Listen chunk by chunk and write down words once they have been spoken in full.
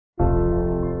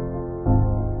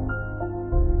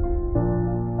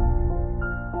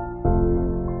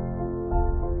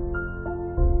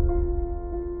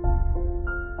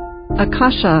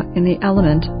akasha in the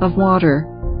element of water.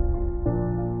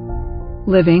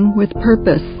 Living with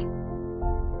purpose.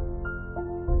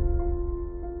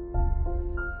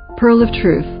 Pearl of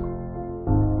truth.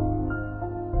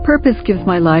 Purpose gives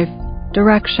my life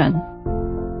direction.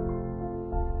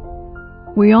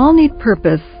 We all need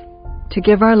purpose to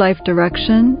give our life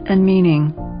direction and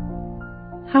meaning.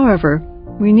 However,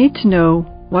 we need to know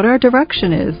what our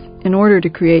direction is in order to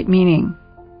create meaning.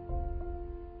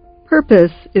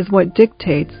 Purpose is what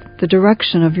dictates the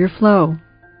direction of your flow.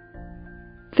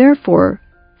 Therefore,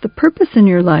 the purpose in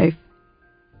your life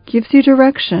gives you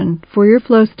direction for your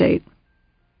flow state.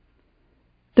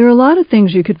 There are a lot of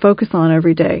things you could focus on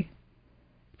every day.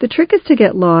 The trick is to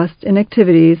get lost in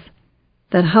activities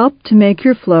that help to make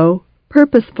your flow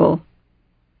purposeful.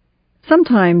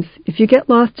 Sometimes, if you get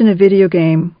lost in a video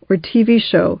game or TV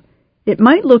show, it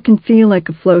might look and feel like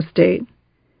a flow state.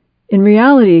 In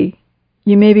reality,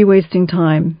 you may be wasting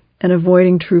time and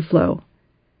avoiding true flow.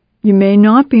 You may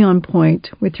not be on point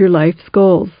with your life's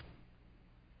goals.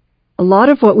 A lot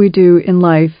of what we do in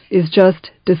life is just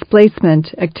displacement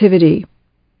activity.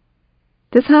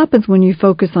 This happens when you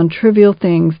focus on trivial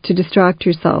things to distract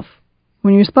yourself,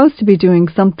 when you're supposed to be doing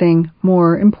something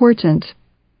more important.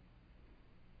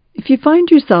 If you find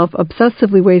yourself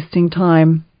obsessively wasting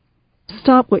time,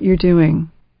 stop what you're doing.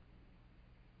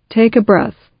 Take a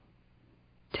breath.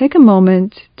 Take a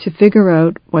moment to figure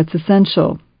out what's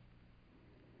essential.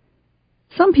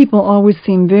 Some people always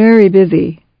seem very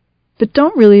busy, but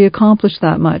don't really accomplish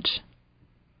that much.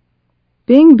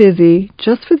 Being busy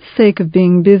just for the sake of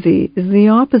being busy is the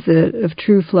opposite of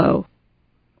true flow.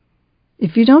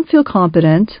 If you don't feel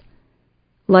competent,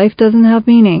 life doesn't have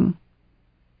meaning.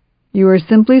 You are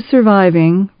simply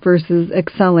surviving versus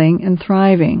excelling and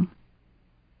thriving.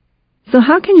 So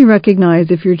how can you recognize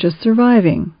if you're just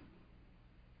surviving?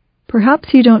 Perhaps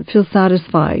you don't feel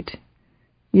satisfied,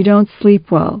 you don't sleep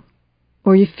well,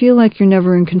 or you feel like you're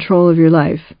never in control of your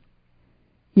life.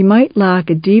 You might lack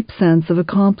a deep sense of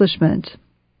accomplishment.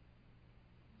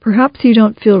 Perhaps you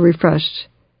don't feel refreshed.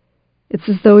 It's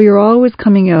as though you're always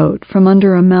coming out from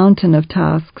under a mountain of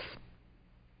tasks.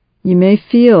 You may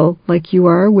feel like you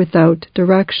are without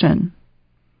direction.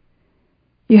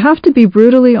 You have to be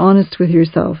brutally honest with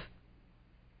yourself.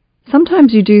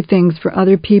 Sometimes you do things for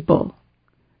other people,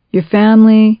 your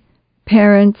family,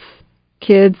 parents,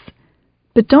 kids,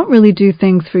 but don't really do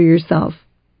things for yourself.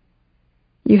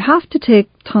 You have to take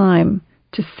time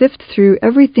to sift through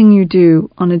everything you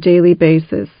do on a daily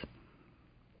basis.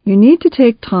 You need to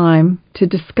take time to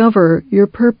discover your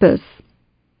purpose.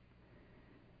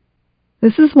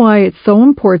 This is why it's so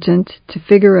important to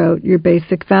figure out your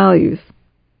basic values.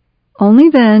 Only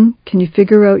then can you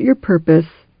figure out your purpose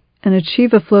and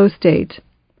achieve a flow state.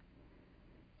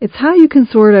 It's how you can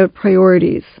sort out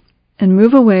priorities and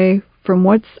move away from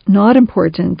what's not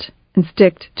important and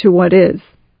stick to what is.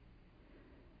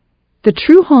 The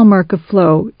true hallmark of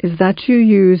flow is that you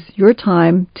use your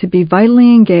time to be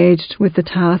vitally engaged with the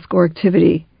task or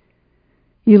activity.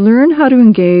 You learn how to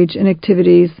engage in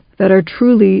activities that are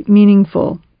truly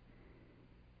meaningful.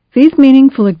 These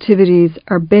meaningful activities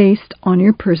are based on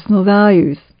your personal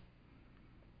values.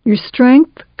 Your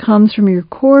strength comes from your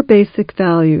core basic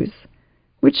values,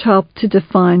 which help to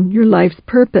define your life's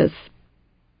purpose.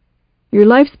 Your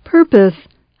life's purpose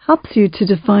helps you to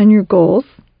define your goals,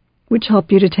 which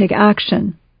help you to take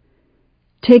action.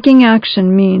 Taking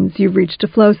action means you've reached a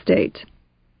flow state.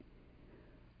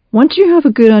 Once you have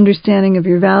a good understanding of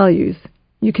your values,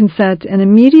 you can set an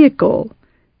immediate goal,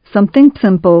 something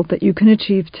simple that you can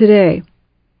achieve today.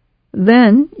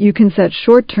 Then you can set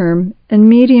short-term and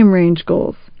medium-range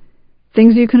goals,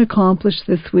 things you can accomplish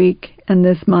this week and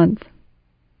this month.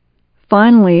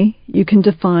 Finally, you can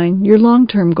define your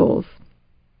long-term goals.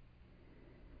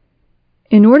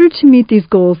 In order to meet these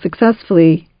goals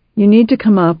successfully, you need to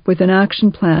come up with an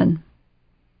action plan.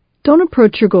 Don't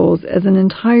approach your goals as an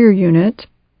entire unit.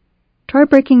 Try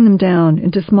breaking them down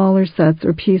into smaller sets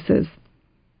or pieces.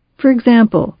 For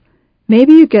example,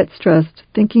 maybe you get stressed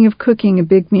thinking of cooking a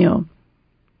big meal.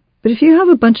 But if you have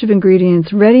a bunch of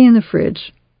ingredients ready in the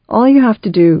fridge, all you have to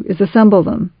do is assemble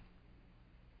them.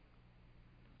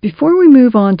 Before we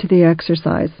move on to the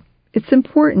exercise, it's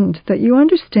important that you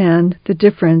understand the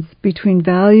difference between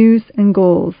values and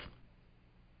goals.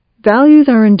 Values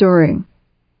are enduring.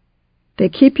 They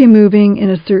keep you moving in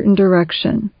a certain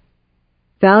direction.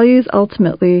 Values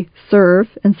ultimately serve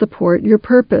and support your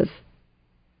purpose.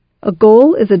 A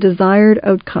goal is a desired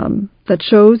outcome that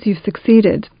shows you've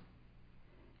succeeded.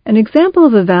 An example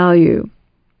of a value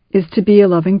is to be a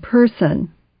loving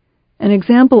person. An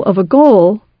example of a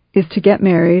goal is to get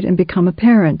married and become a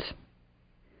parent.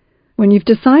 When you've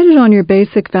decided on your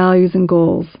basic values and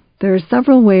goals, there are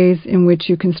several ways in which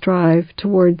you can strive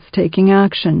towards taking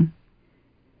action.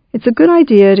 It's a good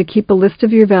idea to keep a list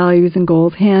of your values and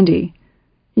goals handy.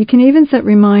 You can even set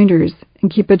reminders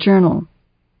and keep a journal.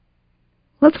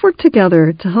 Let's work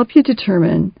together to help you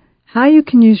determine how you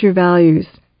can use your values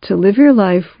to live your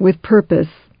life with purpose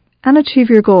and achieve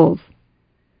your goals.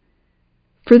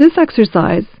 For this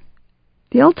exercise,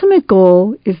 the ultimate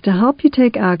goal is to help you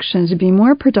take action to be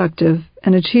more productive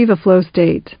and achieve a flow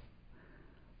state.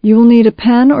 You will need a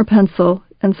pen or pencil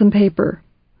and some paper.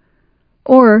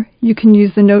 Or you can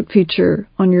use the note feature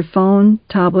on your phone,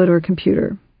 tablet, or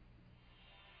computer.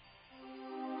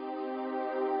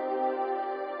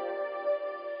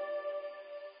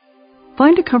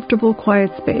 Find a comfortable,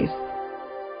 quiet space,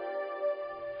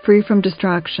 free from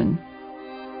distraction.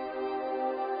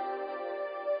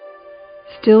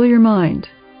 Still your mind.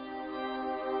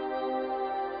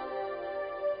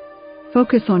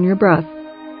 Focus on your breath.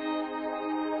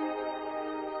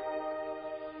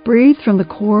 Breathe from the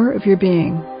core of your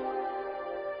being.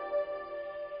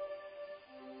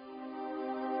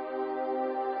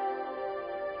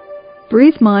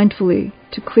 Breathe mindfully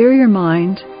to clear your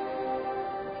mind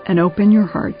and open your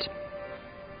heart.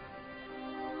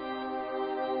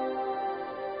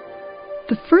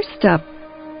 The first step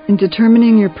in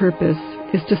determining your purpose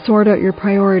is to sort out your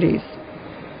priorities.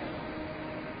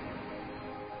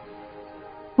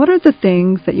 What are the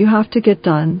things that you have to get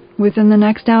done within the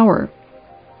next hour?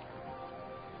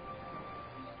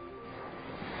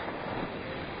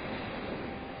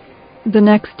 The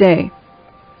next day?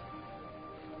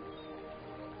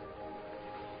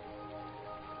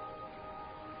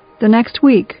 The next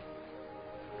week?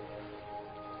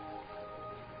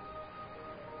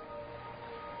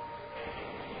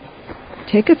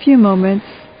 Take a few moments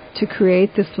to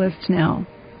create this list now.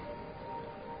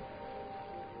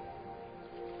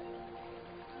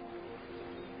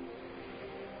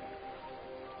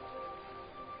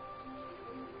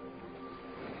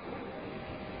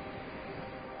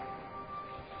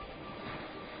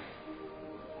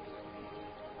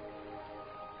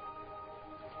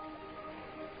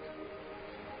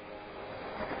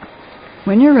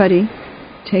 When you're ready,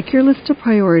 take your list of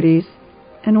priorities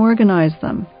and organize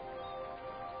them.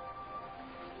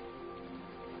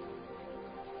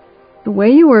 The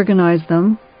way you organize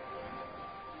them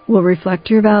will reflect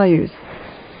your values.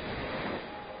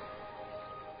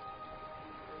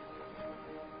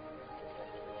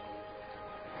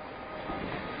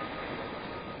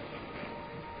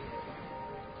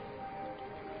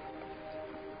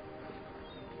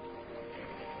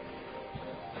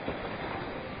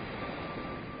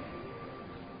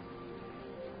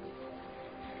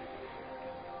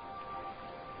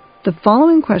 The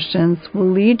following questions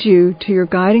will lead you to your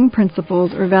guiding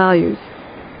principles or values.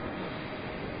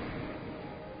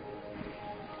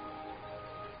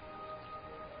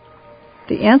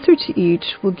 The answer to each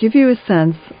will give you a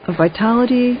sense of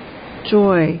vitality,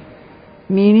 joy,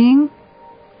 meaning,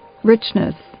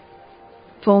 richness,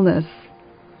 fullness,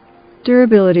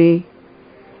 durability,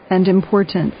 and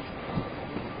importance.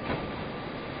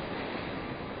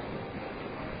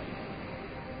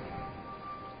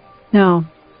 Now,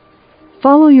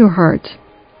 follow your heart.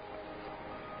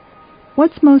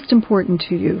 What's most important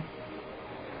to you?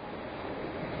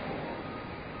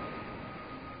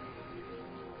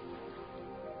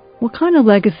 What kind of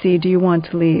legacy do you want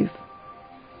to leave?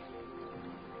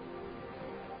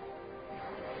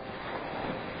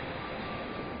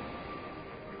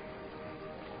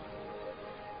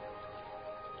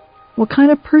 What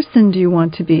kind of person do you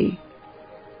want to be?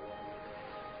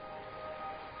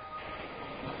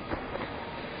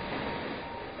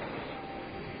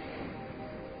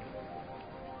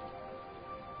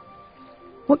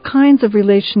 What kinds of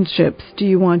relationships do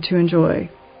you want to enjoy?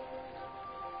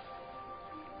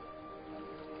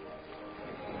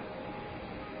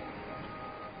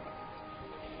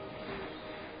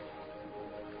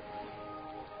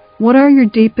 What are your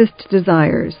deepest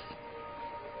desires?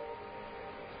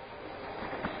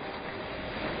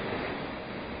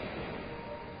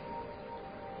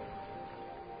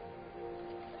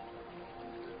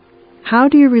 How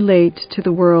do you relate to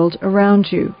the world around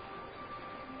you?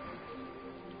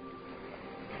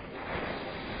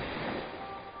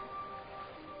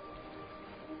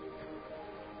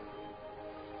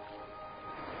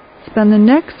 Spend the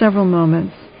next several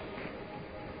moments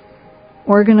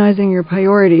organizing your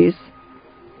priorities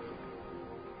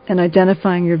and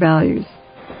identifying your values.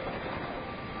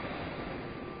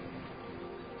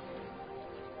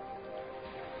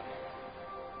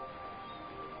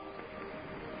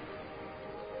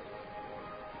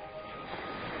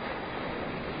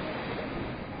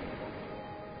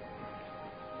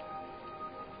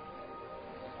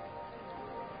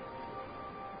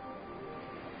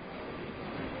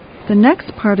 The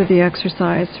next part of the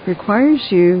exercise requires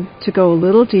you to go a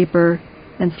little deeper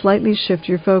and slightly shift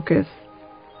your focus.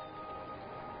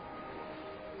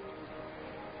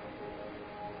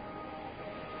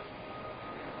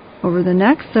 Over the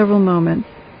next several moments,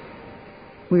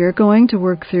 we are going to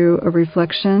work through a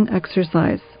reflection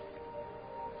exercise.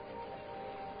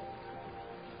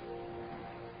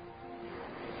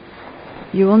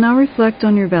 You will now reflect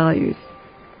on your values,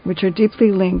 which are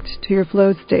deeply linked to your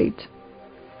flow state.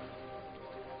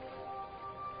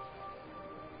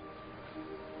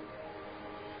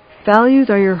 Values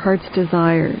are your heart's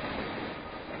desires.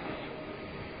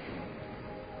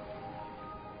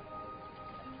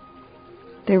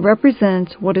 They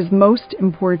represent what is most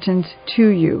important to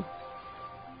you.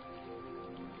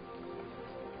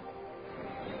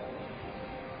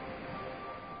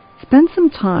 Spend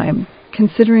some time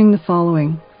considering the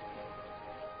following.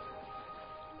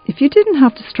 If you didn't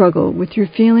have to struggle with your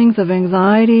feelings of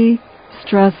anxiety,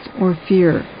 stress, or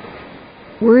fear,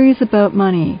 worries about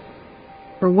money,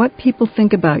 or what people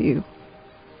think about you,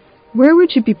 where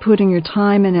would you be putting your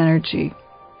time and energy?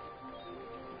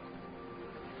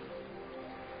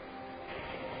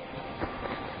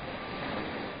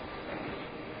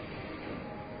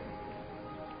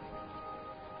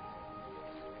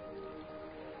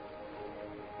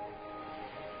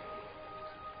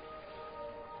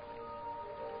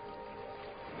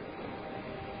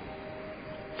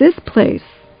 This place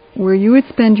where you would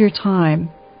spend your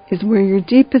time is where your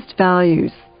deepest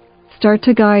values start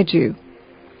to guide you.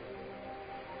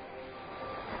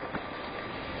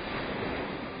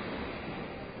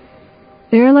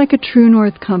 They are like a true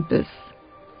north compass.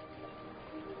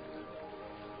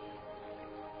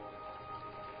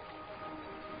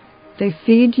 They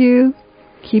feed you,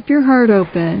 keep your heart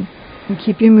open, and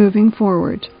keep you moving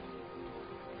forward.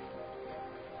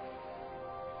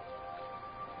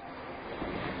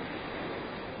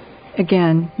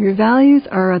 Again, your values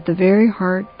are at the very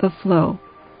heart of flow.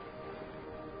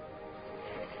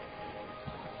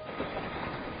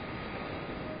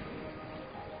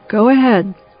 Go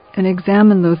ahead and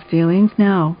examine those feelings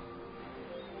now.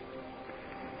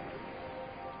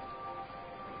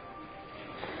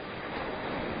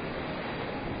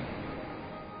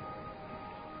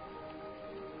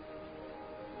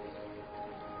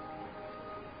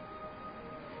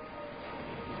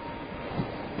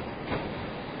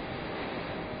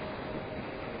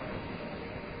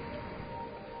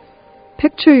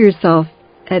 Picture yourself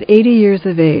at 80 years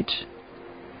of age.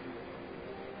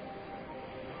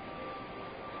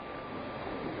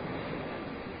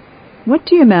 What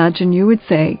do you imagine you would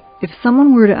say if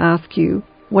someone were to ask you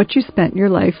what you spent your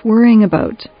life worrying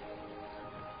about?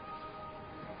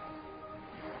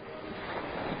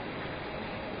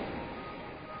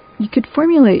 You could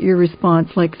formulate your response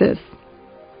like this: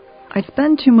 I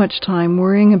spend too much time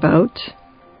worrying about,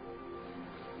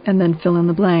 and then fill in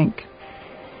the blank.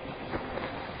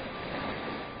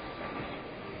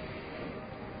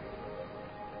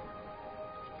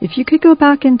 If you could go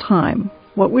back in time,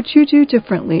 what would you do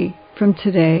differently from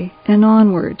today and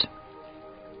onward?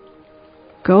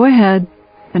 Go ahead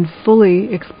and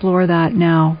fully explore that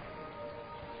now.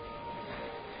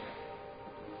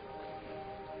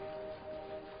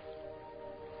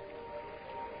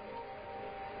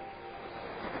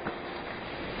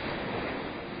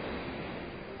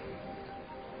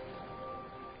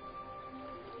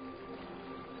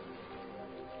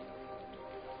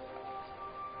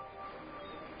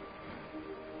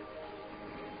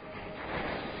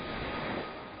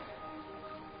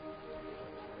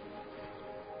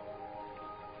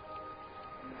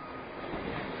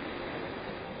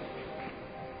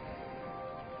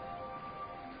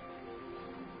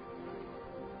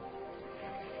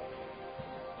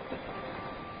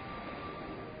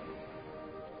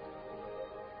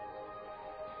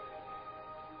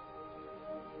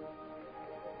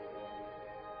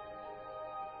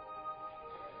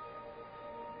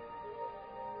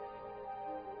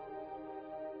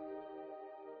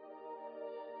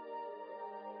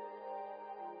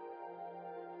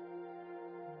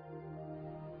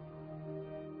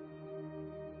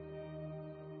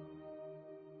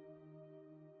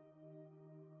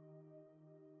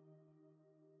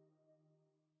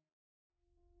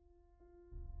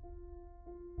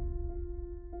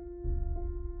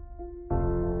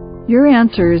 Your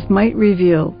answers might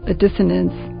reveal a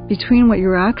dissonance between what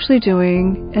you're actually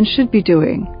doing and should be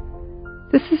doing.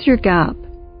 This is your gap.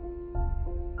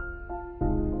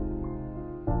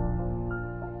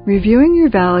 Reviewing your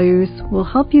values will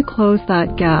help you close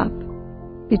that gap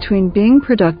between being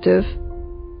productive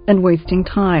and wasting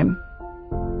time.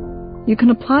 You can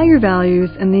apply your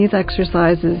values in these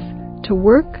exercises to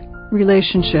work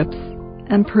relationships,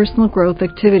 and personal growth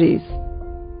activities.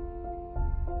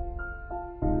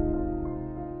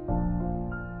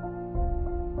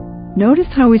 Notice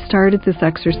how we started this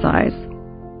exercise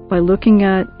by looking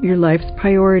at your life's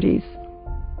priorities.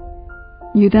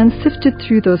 You then sifted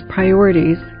through those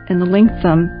priorities and linked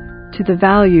them to the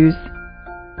values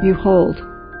you hold.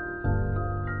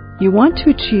 You want to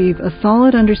achieve a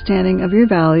solid understanding of your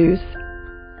values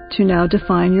to now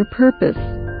define your purpose.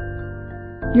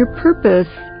 Your purpose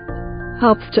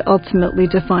helps to ultimately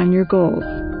define your goals.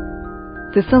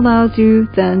 This allows you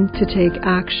then to take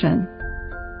action.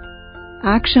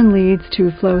 Action leads to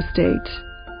a flow state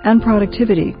and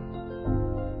productivity.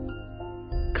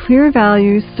 Clear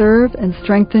values serve and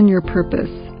strengthen your purpose.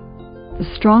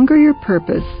 The stronger your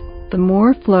purpose, the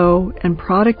more flow and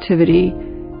productivity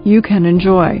you can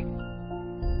enjoy.